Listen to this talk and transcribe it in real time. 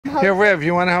Here, Riv,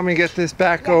 you want to help me get this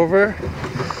back over?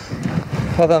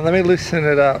 Hold on, let me loosen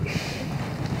it up.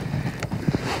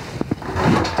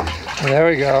 There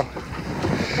we go.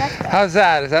 How's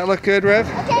that? Does that look good, Riv?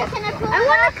 Okay, can I pull it? I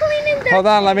want to clean it. Hold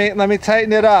on, let me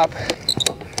tighten it up.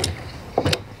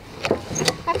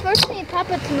 I first need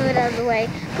Papa to move it out of the way.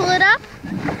 Pull it up?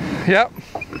 Yep.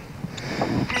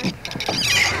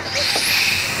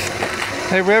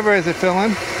 Hey, River, is it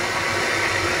filling?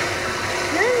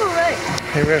 No, right.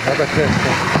 Hey, Riv, how about this?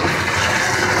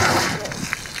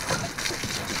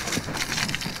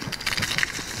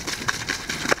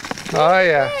 Oh,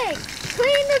 yeah. Pig.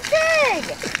 Clean the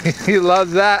pig. He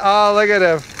loves that. Oh, look at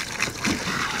him.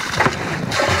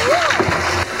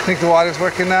 Think the water's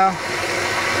working now?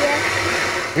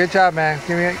 Yeah. Good job, man.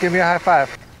 Give me a high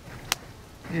five.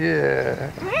 Yeah.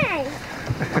 Hey.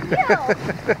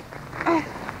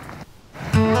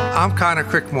 I'm Conor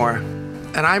Crickmore,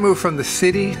 and I moved from the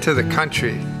city to the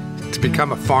country to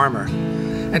become a farmer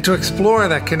and to explore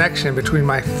that connection between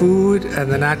my food and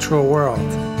the natural world.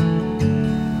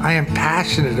 I am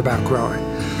passionate about growing.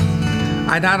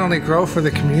 I not only grow for the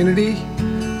community,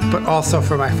 but also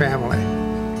for my family.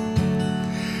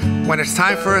 When it's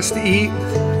time for us to eat,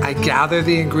 I gather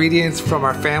the ingredients from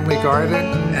our family garden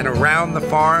and around the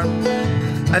farm.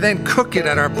 I then cook it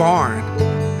at our barn.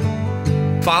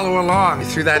 Follow along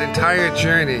through that entire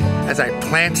journey as I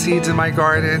plant seeds in my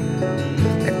garden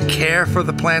and care for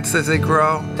the plants as they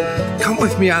grow. Come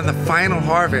with me on the final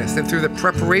harvest and through the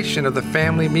preparation of the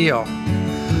family meal.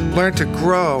 Learn to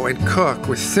grow and cook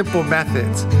with simple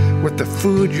methods with the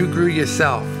food you grew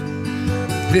yourself.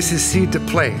 This is Seed to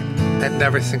Plate at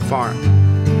Neversink Farm.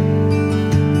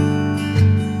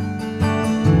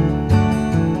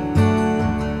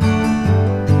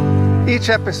 Each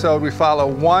episode we follow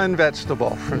one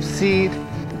vegetable from seed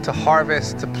to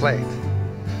harvest to plate.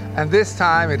 And this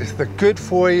time it is the good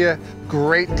for you,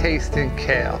 great tasting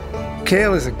kale.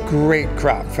 Kale is a great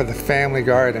crop for the family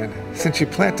garden since you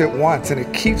plant it once and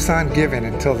it keeps on giving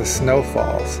until the snow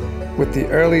falls. With the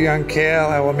early young kale,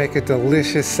 I will make a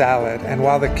delicious salad, and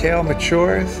while the kale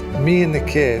matures, me and the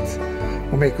kids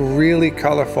will make really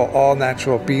colorful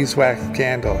all-natural beeswax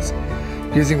candles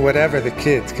using whatever the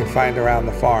kids can find around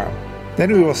the farm.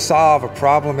 Then we will solve a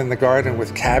problem in the garden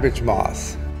with cabbage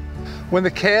moths. When the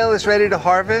kale is ready to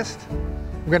harvest,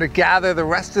 I'm going to gather the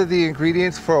rest of the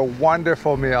ingredients for a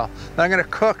wonderful meal that I'm going to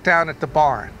cook down at the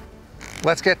barn.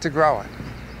 Let's get to growing.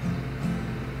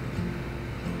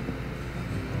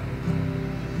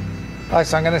 All right,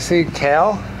 so I'm going to seed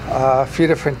kale, a few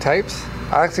different types.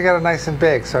 I actually got it nice and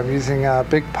big, so I'm using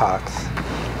big pots.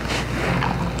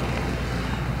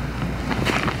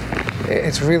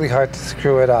 It's really hard to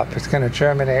screw it up. It's going to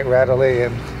germinate readily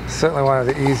and certainly one of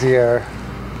the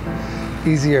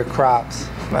easier crops.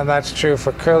 And that's true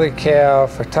for curly kale,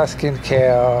 for Tuscan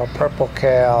kale, purple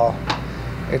kale.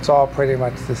 It's all pretty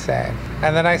much the same.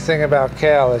 And the nice thing about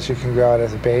kale is you can grow it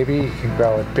as a baby, you can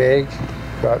grow it big,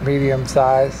 grow it medium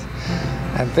size.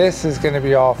 And this is going to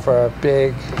be all for a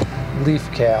big leaf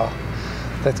kale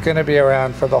that's going to be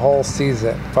around for the whole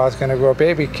season. If I was going to grow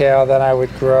baby kale, then I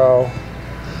would grow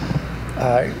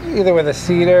either with a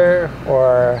seeder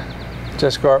or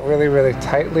just grow it really, really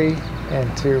tightly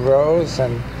into rows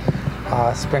and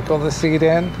sprinkle the seed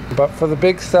in. But for the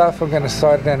big stuff, I'm going to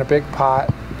start it in a big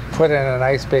pot, put in a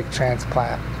nice big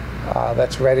transplant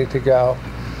that's ready to go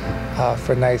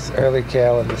for nice early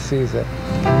kale in the season.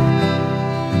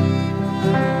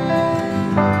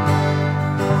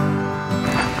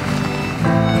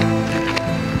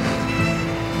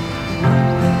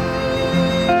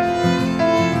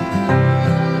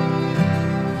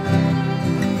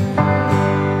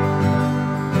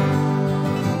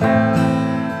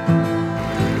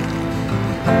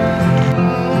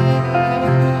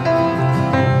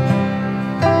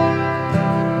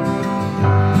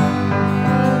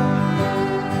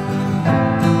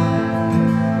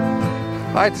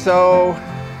 All right, so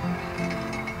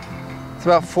it's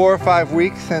about 4 or 5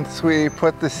 weeks since we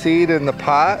put the seed in the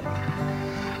pot,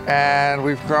 and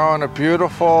we've grown a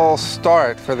beautiful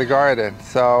start for the garden.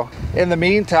 So in the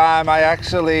meantime, I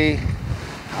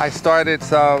started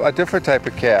a different type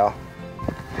of kale.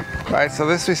 Right, so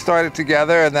this we started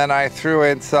together, and then I threw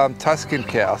in some Tuscan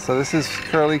kale. So this is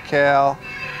curly kale,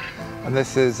 and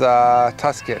this is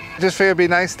Tuscan. Just figured it'd be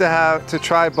nice to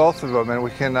try both of them, and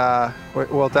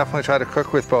we'll definitely try to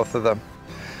cook with both of them.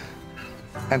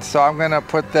 And so I'm gonna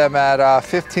put them at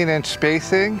 15-inch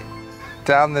spacing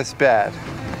down this bed.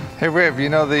 Hey Riv, you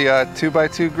know the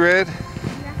 2x2 grid? Yeah.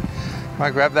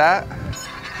 Wanna grab that?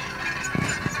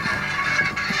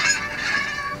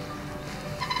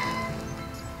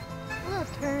 We'll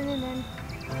turn and then.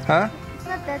 Huh?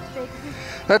 Let that much spacing.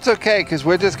 That's okay, because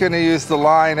we're just going to use the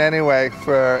line anyway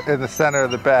for in the center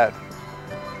of the bed.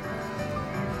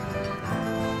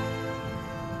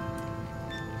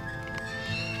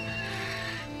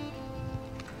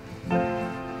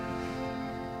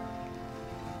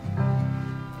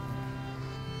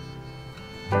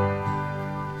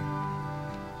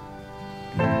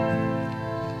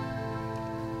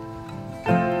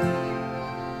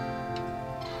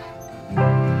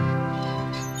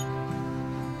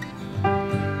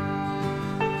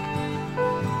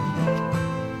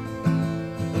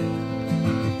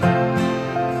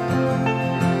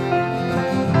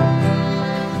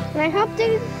 Can I help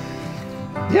dig?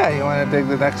 Yeah, you want to dig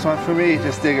the next one for me?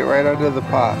 Just dig it right under the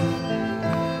pot.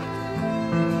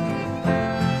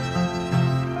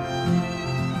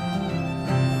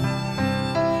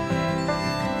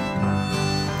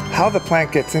 How the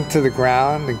plant gets into the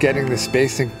ground and getting the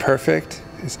spacing perfect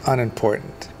is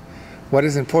unimportant. What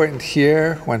is important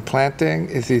here when planting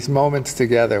is these moments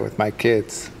together with my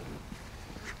kids.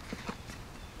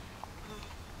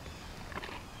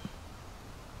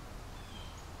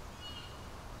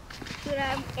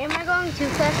 Am I going too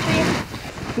fast for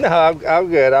you? No, I'm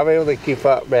good. I'm able to keep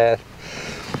up, man.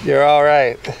 You're all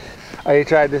right. Are you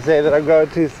trying to say that I'm going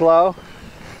too slow?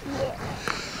 Yeah.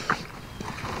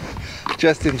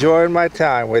 Just enjoying my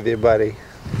time with you, buddy.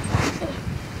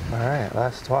 All right,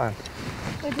 last one.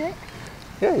 Is it?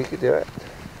 Yeah, you can do it.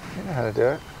 You know how to do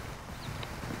it.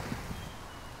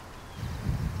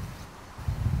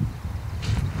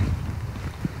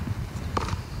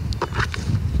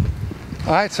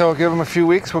 All right, so we'll give them a few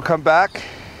weeks. We'll come back,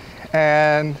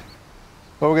 and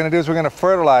what we're going to do is we're going to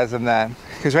fertilize them then,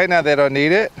 because right now they don't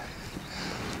need it,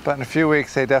 but in a few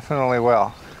weeks they definitely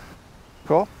will.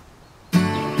 Cool?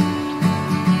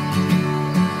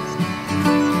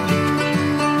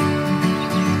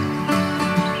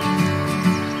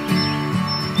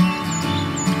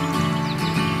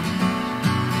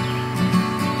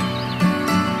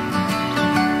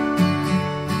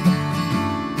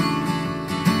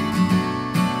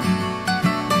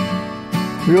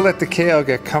 We'll let the kale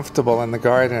get comfortable in the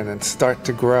garden and start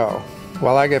to grow,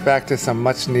 while I get back to some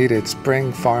much needed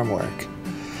spring farm work.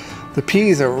 The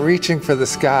peas are reaching for the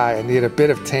sky and need a bit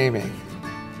of taming.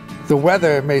 The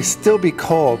weather may still be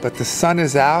cold, but the sun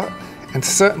is out, and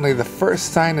certainly the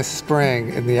first sign of spring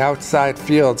in the outside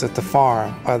fields at the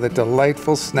farm are the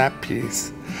delightful snap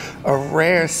peas, a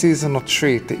rare seasonal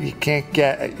treat that you can't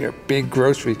get at your big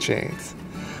grocery chains.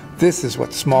 This is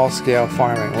what small-scale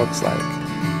farming looks like.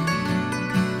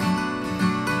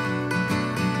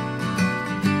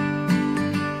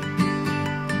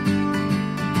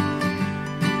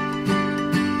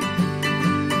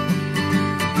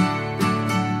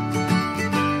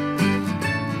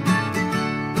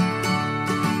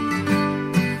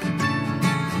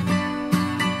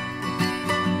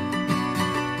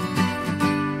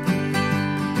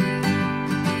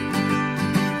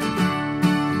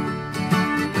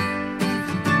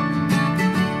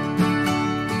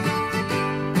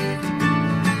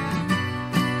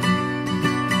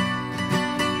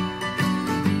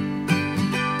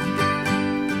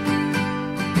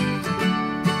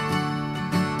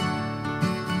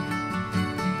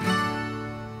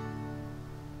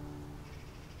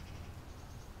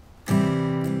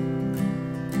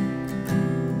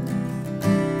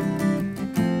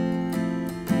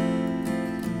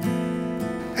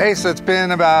 Hey, so it's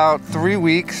been about 3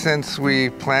 weeks since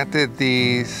we planted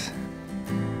these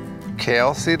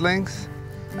kale seedlings,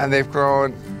 and they've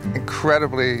grown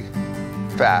incredibly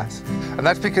fast. And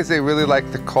that's because they really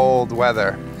like the cold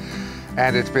weather,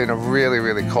 and it's been a really,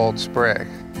 really cold spring.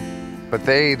 But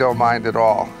they don't mind at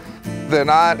all. They're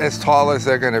not as tall as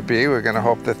they're gonna be. We're gonna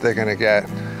hope that they're gonna get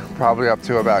probably up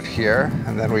to about here,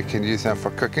 and then we can use them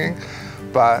for cooking.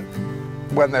 But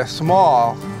when they're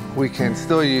small, we can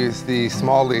still use the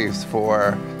small leaves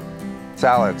for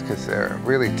salads because they're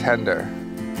really tender.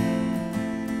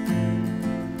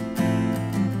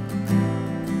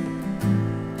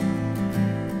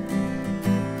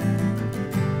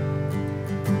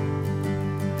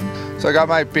 So I got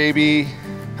my baby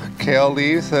kale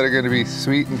leaves that are going to be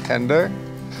sweet and tender.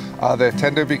 They're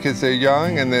tender because they're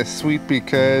young, and they're sweet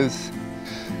because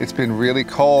it's been really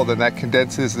cold and that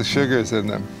condenses the sugars in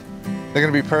them. They're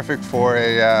going to be perfect for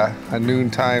a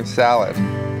noontime salad.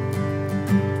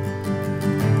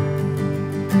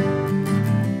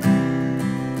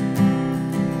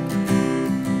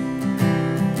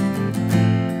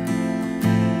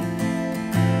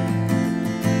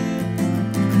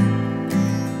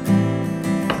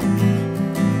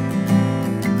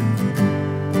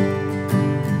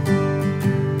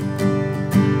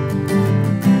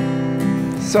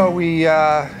 So we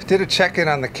did a check-in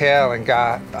on the kale and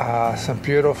got some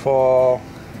beautiful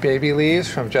baby leaves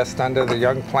from just under the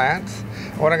young plants.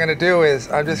 What I'm going to do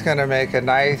is I'm just going to make a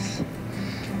nice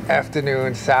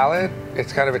afternoon salad.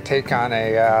 It's kind of a take on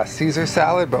a Caesar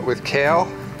salad, but with kale.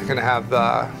 You're going to have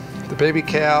the baby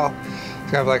kale.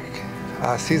 It's going to have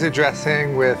like Caesar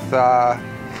dressing with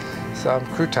some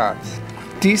croutons.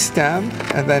 Destem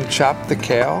and then chop the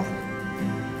kale.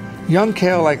 Young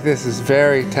kale like this is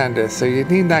very tender, so you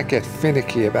need not get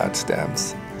finicky about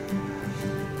stems.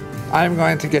 I'm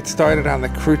going to get started on the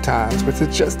croutons, which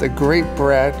is just a great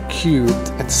bread cubed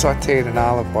and sauteed in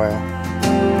olive oil.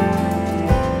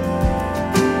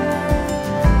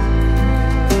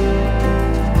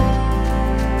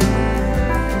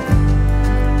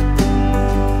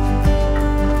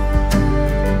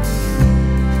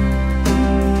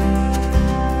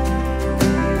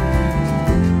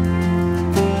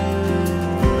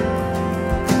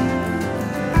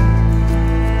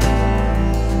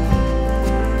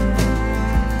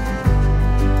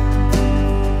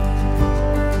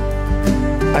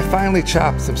 I finally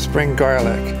chopped some spring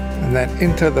garlic and then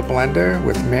into the blender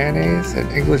with mayonnaise and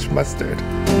English mustard.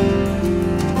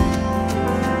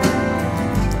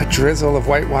 A drizzle of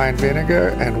white wine vinegar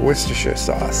and Worcestershire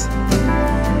sauce.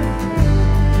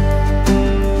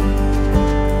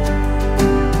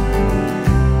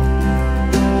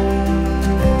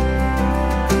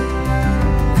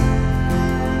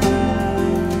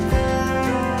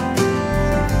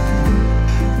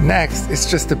 Next, it's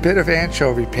just a bit of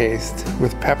anchovy paste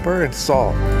with pepper and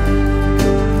salt.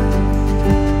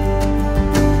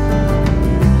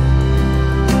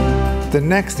 The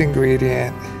next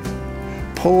ingredient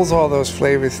pulls all those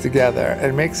flavors together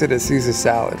and makes it a Caesar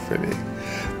salad for me,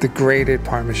 the grated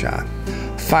Parmesan.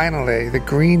 Finally, the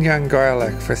green young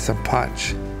garlic for some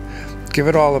punch. Give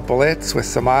it all a blitz with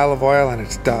some olive oil and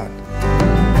it's done.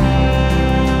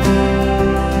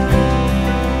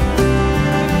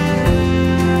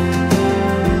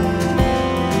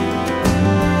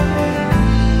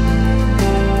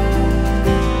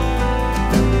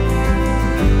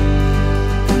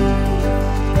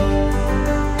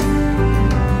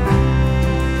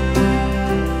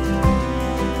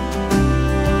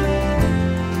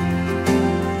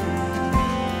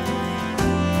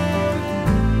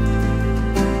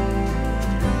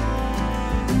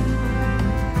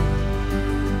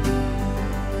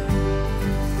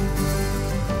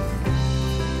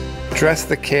 Dress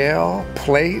the kale,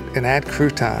 plate, and add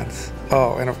croutons.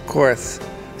 Oh, and of course,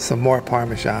 some more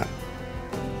Parmesan.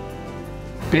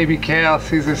 Baby kale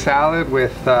Caesar salad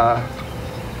with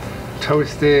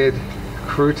toasted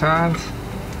croutons.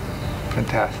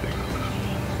 Fantastic.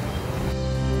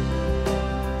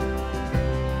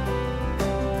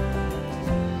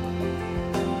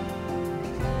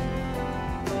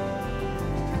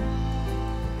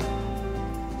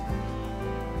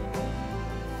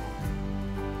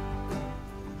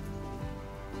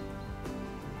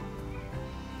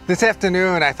 This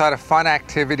afternoon, I thought a fun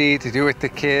activity to do with the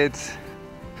kids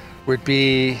would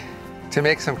be to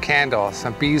make some candles,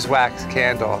 some beeswax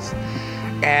candles.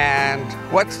 And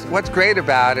what's great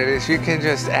about it is you can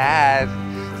just add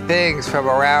things from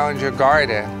around your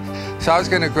garden. So I was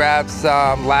going to grab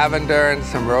some lavender and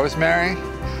some rosemary,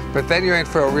 but then you're in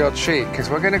for a real treat because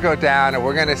we're going to go down and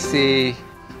we're going to see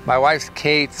my wife's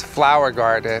Kate's flower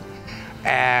garden,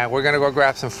 and we're going to go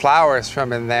grab some flowers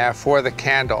from in there for the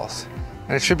candles.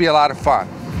 And it should be a lot of fun.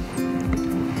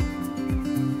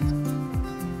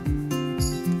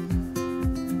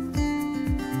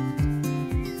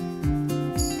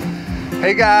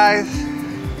 Hey guys!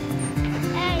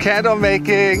 Hey. Candle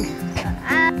making.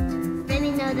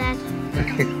 Didn't know that.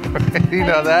 You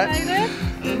know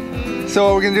that? So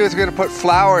what we're gonna do is we're gonna put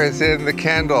flowers in the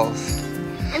candles.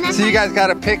 So you guys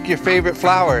gotta pick your favorite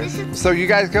flowers. So you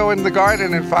guys go in the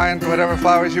garden and find whatever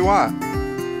flowers you want.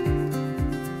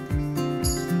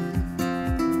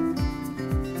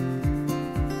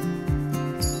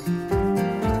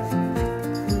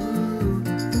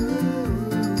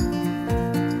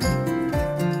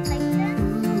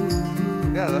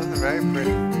 Yeah, those are very pretty.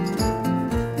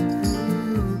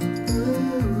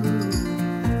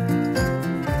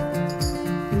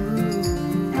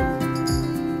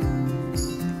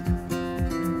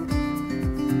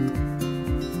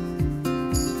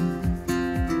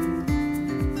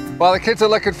 While the kids are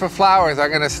looking for flowers, I'm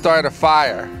going to start a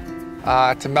fire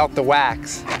to melt the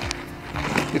wax.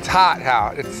 It's hot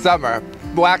out, it's summer.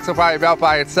 Wax will probably melt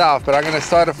by itself, but I'm going to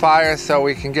start a fire so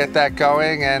we can get that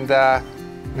going, and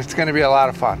it's going to be a lot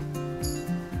of fun.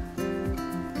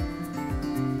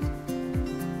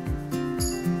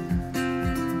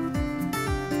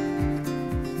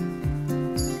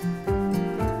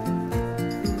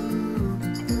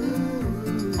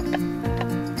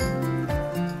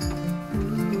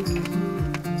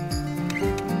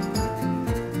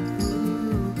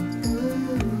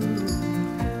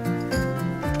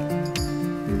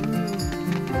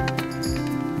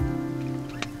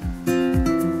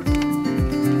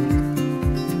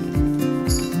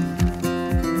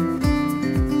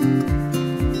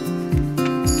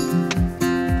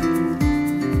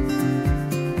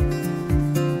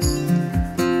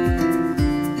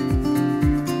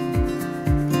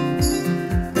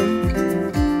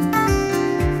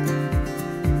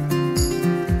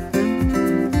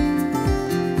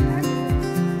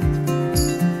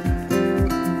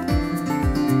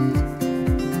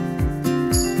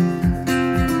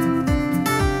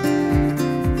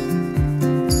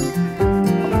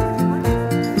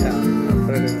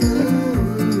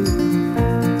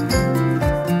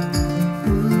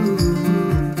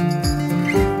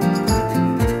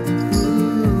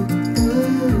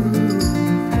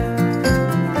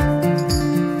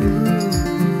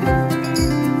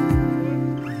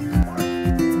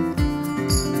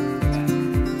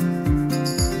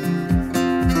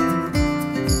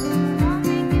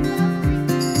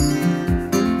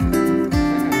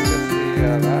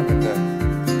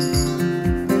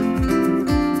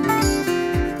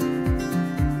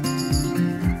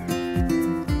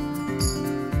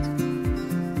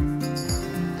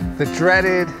 the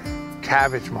dreaded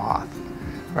cabbage moth,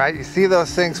 right? You see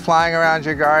those things flying around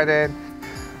your garden,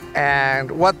 and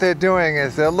what they're doing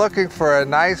is they're looking for a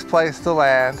nice place to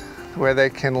land where they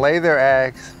can lay their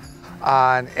eggs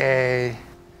on a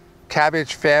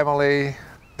cabbage family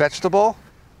vegetable.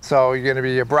 So you're gonna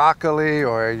be your broccoli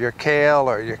or your kale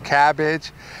or your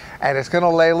cabbage, and it's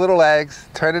gonna lay little eggs,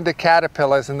 turn into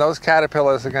caterpillars, and those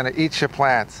caterpillars are gonna eat your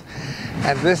plants.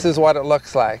 And this is what it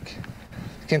looks like.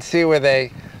 You can see where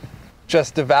they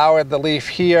just devoured the leaf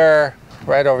here,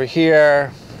 right over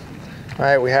here,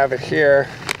 right? We have it here.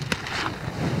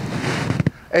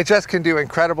 It just can do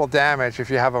incredible damage if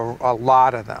you have a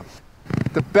lot of them.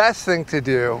 The best thing to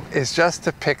do is just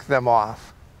to pick them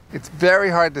off. It's very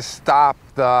hard to stop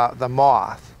the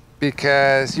moth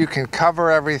because you can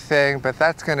cover everything, but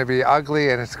that's going to be ugly,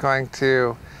 and it's going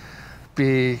to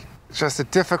be just a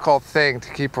difficult thing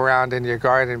to keep around in your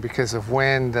garden because of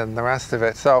wind and the rest of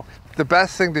it. So the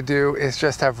best thing to do is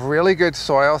just have really good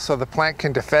soil so the plant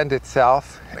can defend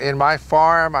itself. In my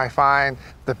farm, I find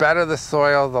the better the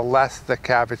soil, the less the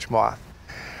cabbage moth.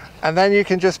 And then you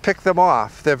can just pick them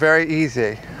off. They're very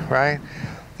easy, right?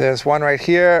 There's one right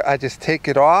here. I just take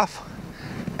it off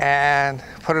and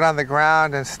put it on the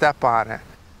ground and step on it.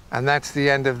 And that's the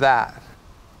end of that.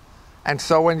 And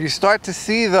so when you start to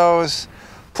see those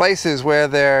places where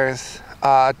there's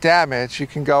damage, you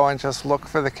can go and just look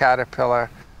for the caterpillar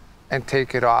and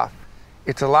take it off.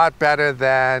 It's a lot better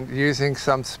than using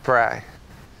some spray.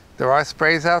 There are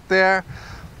sprays out there,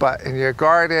 but in your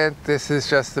garden, this is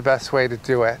just the best way to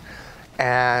do it.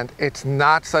 And it's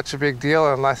not such a big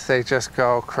deal unless they just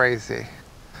go crazy.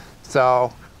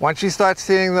 So once you start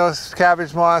seeing those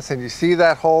cabbage moths and you see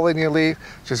that hole in your leaf,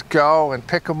 just go and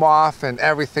pick them off and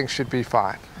everything should be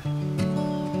fine.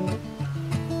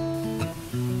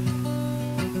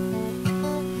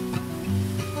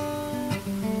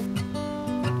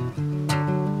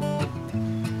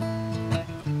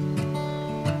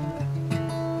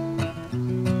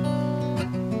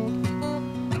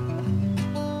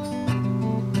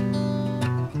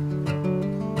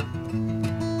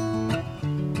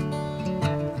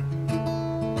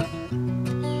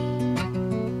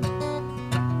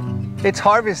 It's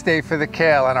harvest day for the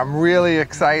kale, and I'm really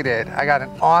excited. I got an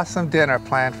awesome dinner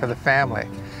planned for the family.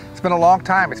 It's been a long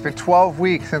time. It's been 12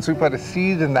 weeks since we put a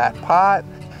seed in that pot,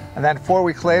 and then 4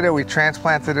 weeks later we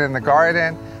transplanted it in the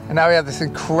garden, and now we have this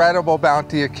incredible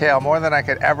bounty of kale, more than I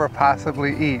could ever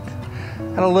possibly eat.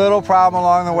 Had a little problem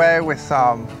along the way with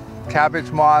some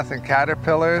cabbage moths and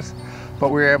caterpillars, but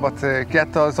we were able to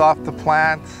get those off the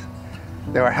plants.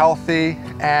 They were healthy,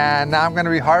 and now I'm going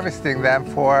to be harvesting them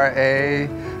for a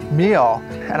meal.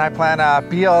 And I plan a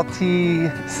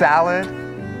BLT salad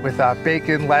with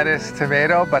bacon, lettuce,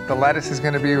 tomato, but the lettuce is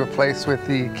going to be replaced with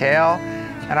the kale.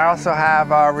 And I also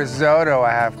have a risotto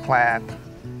I have planned,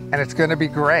 and it's going to be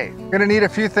great. You're going to need a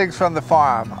few things from the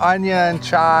farm: onion,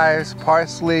 chives,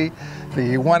 parsley,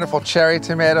 the wonderful cherry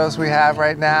tomatoes we have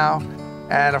right now,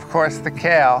 and of course the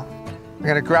kale. We're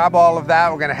going to grab all of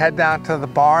that, we're going to head down to the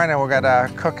barn, and we're going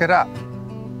to cook it up.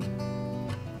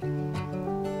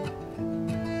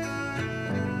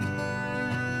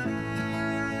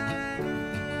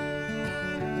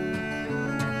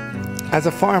 As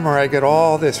a farmer, I get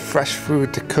all this fresh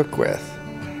food to cook with.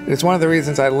 It's one of the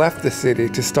reasons I left the city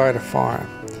to start a farm.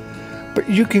 But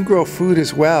you can grow food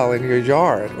as well in your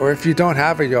yard, or if you don't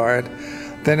have a yard,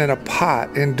 then in a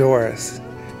pot indoors.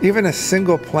 Even a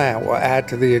single plant will add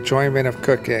to the enjoyment of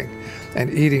cooking and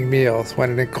eating meals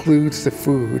when it includes the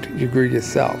food you grew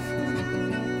yourself.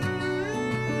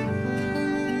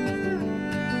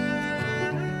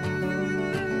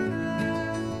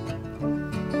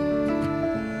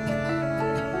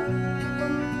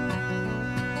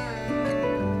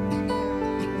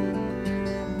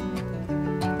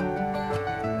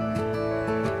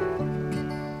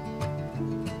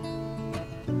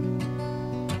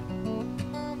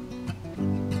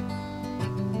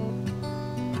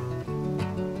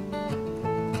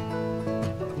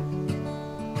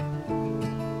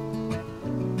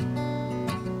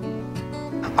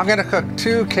 I'm gonna cook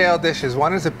 2 kale dishes.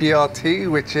 One is a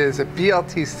BLT, which is a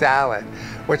BLT salad,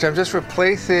 which I'm just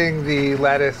replacing the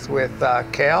lettuce with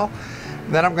kale.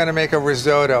 And then I'm gonna make a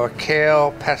risotto, a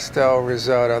kale pesto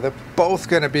risotto. They're both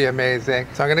gonna be amazing.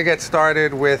 So I'm gonna get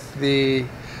started with the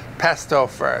pesto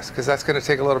first, because that's gonna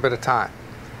take a little bit of time.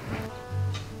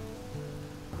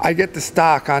 I get the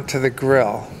stock onto the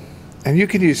grill, and you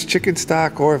can use chicken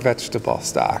stock or vegetable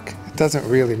stock. It doesn't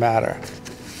really matter.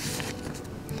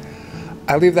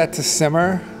 I leave that to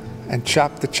simmer and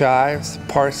chop the chives,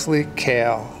 parsley,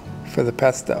 kale for the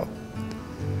pesto.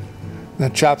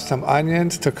 Then chop some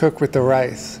onions to cook with the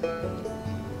rice.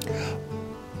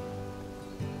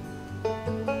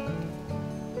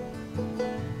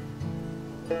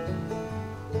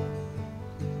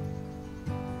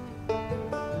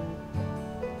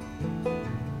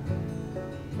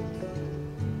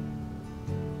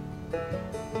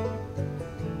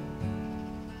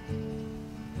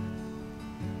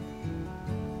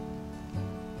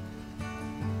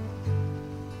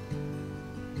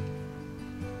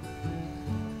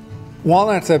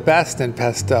 Walnuts are best in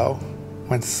pesto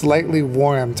when slightly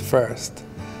warmed first.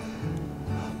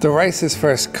 The rice is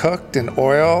first cooked in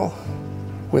oil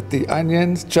with the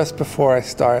onions just before I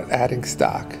start adding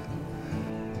stock.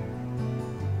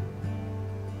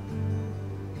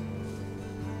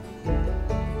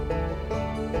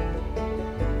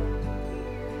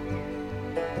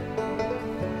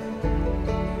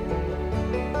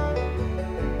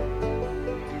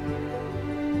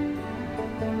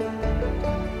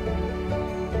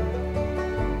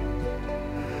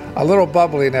 A little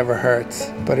bubbly never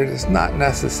hurts, but it is not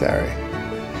necessary.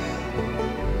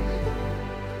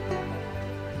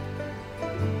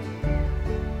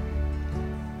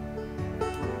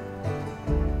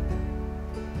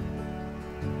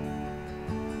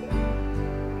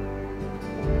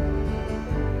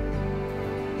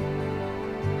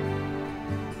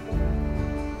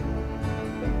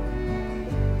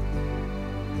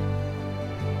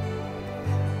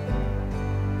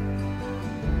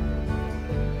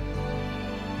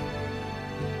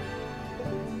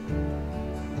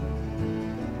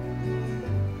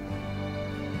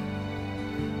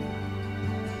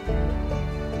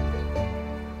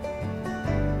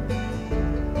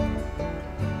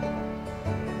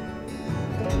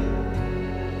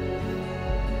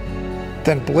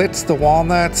 Then blitz the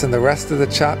walnuts and the rest of the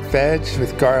chopped veg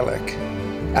with garlic.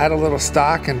 Add a little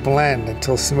stock and blend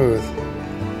until smooth.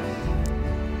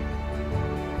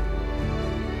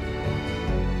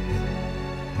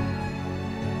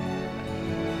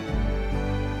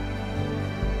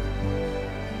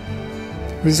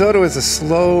 Risotto is a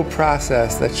slow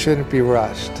process that shouldn't be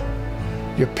rushed.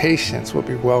 Your patience will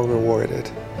be well rewarded.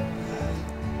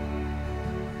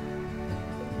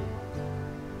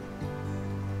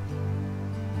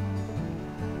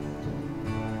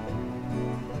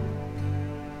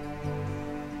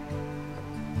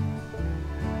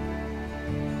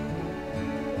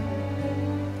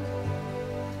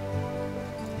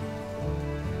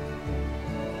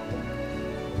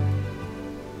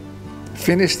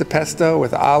 Finish the pesto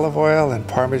with olive oil and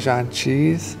Parmesan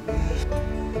cheese.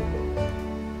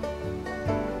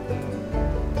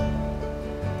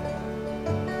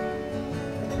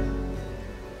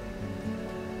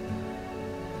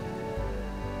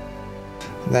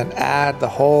 And then add the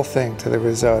whole thing to the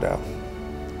risotto.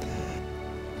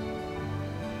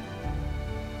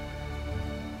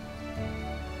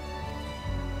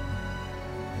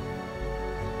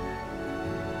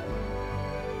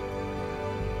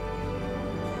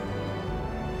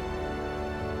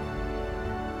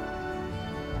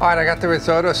 All right, I got the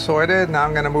risotto sorted. Now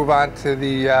I'm going to move on to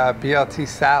the BLT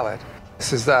salad.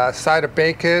 This is a side of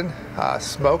bacon,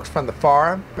 smoked from the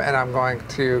farm, and I'm going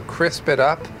to crisp it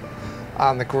up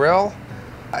on the grill.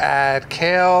 Add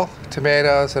kale,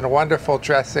 tomatoes, and a wonderful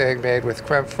dressing made with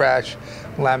creme fraiche,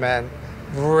 lemon.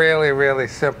 Really, really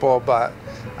simple, but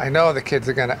I know the kids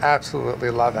are going to absolutely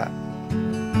love it.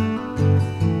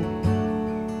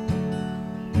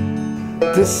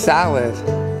 This salad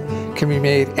can be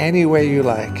made any way you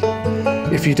like.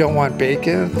 If you don't want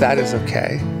bacon, that is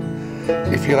okay.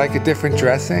 If you like a different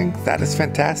dressing, that is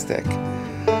fantastic.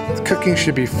 Cooking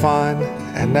should be fun,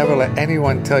 and never let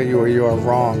anyone tell you you are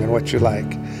wrong in what you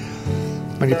like.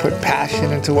 When you put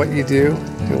passion into what you do,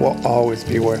 it will always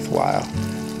be worthwhile.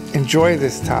 Enjoy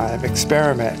this time,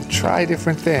 experiment, try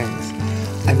different things,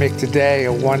 and make today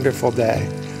a wonderful day,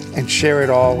 and share it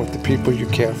all with the people you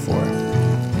care for.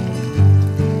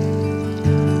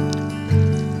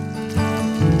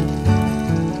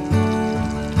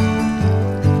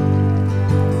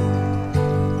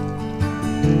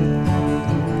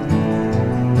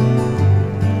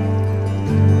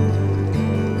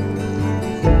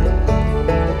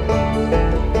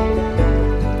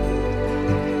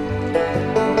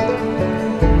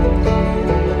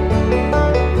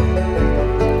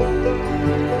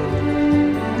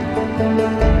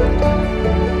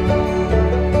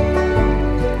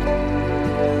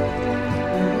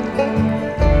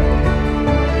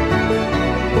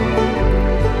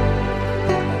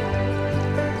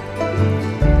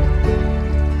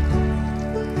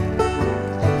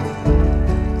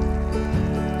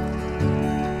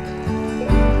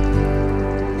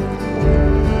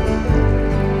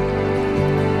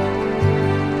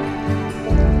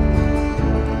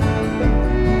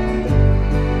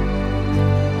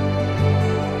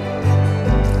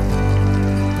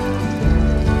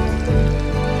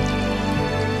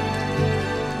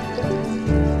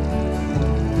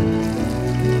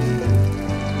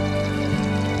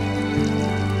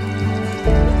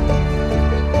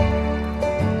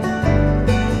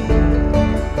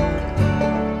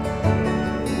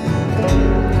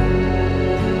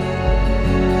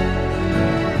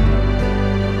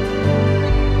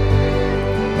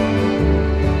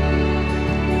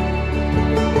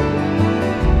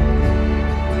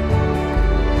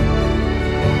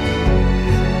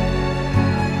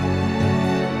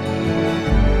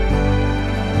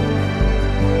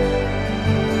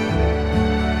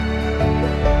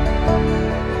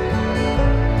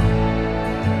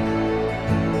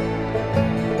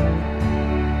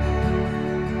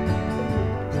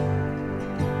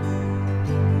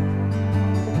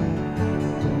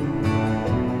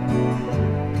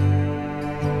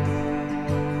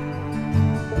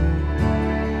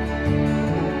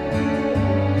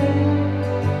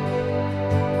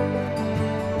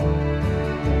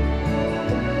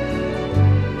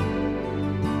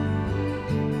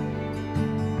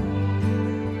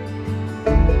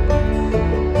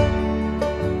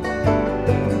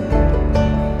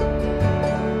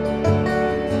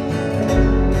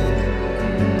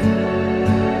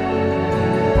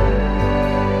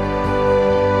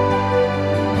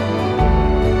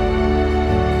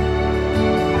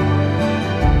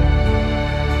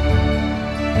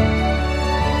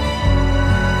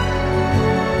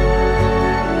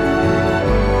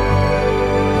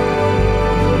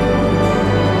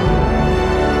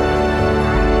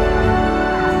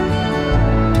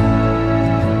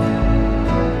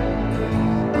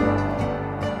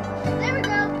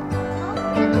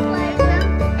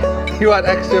 You want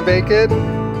extra bacon?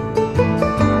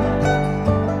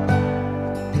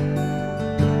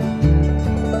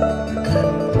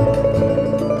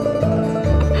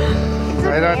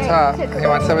 Right on top. You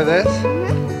want some of this?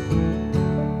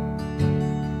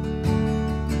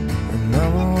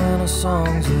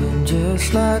 Songs are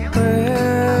just like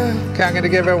prayer. Okay, I'm gonna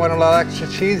give everyone a little extra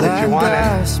cheese if you want it.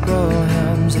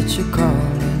 Hams that you call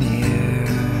in here.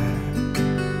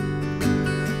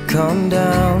 Come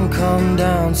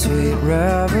down, sweet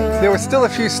river. There were still a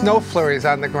few snow flurries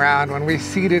on the ground when we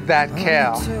seeded that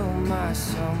kale.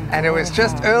 And it was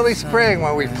just early spring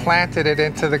when we planted it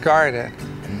into the garden.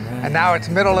 And now it's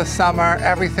middle of summer,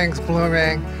 everything's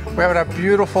blooming. We're having a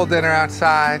beautiful dinner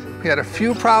outside. We had a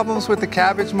few problems with the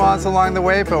cabbage moths along the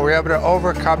way, but we were able to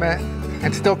overcome it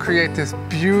and still create this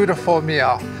beautiful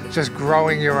meal, just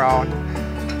growing your own,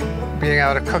 being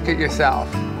able to cook it yourself.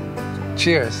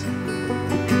 Cheers.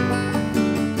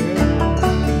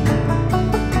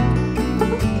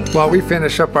 While we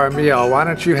finish up our meal, why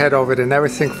don't you head over to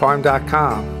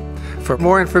neversinkfarm.com for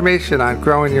more information on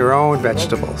growing your own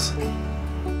vegetables.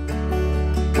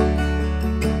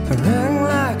 Ring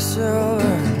like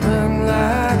silver, ring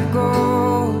like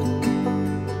gold.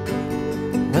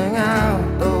 Ring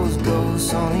out those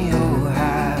ghosts on the old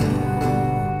highway.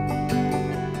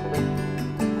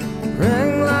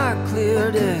 Ring like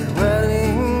clear day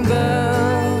wedding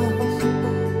bells.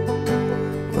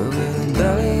 We'll be the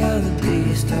belly of the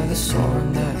beast or the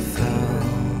sword that fell.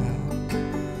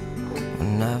 We'll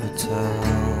never tell.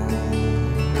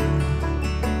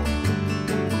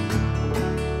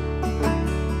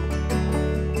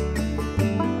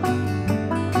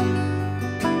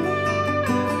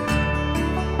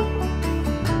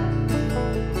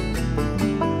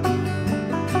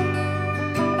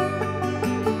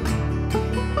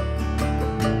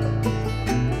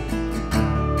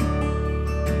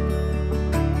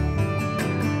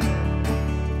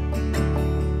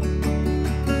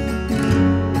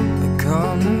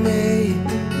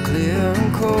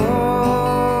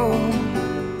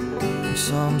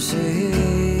 Some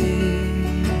say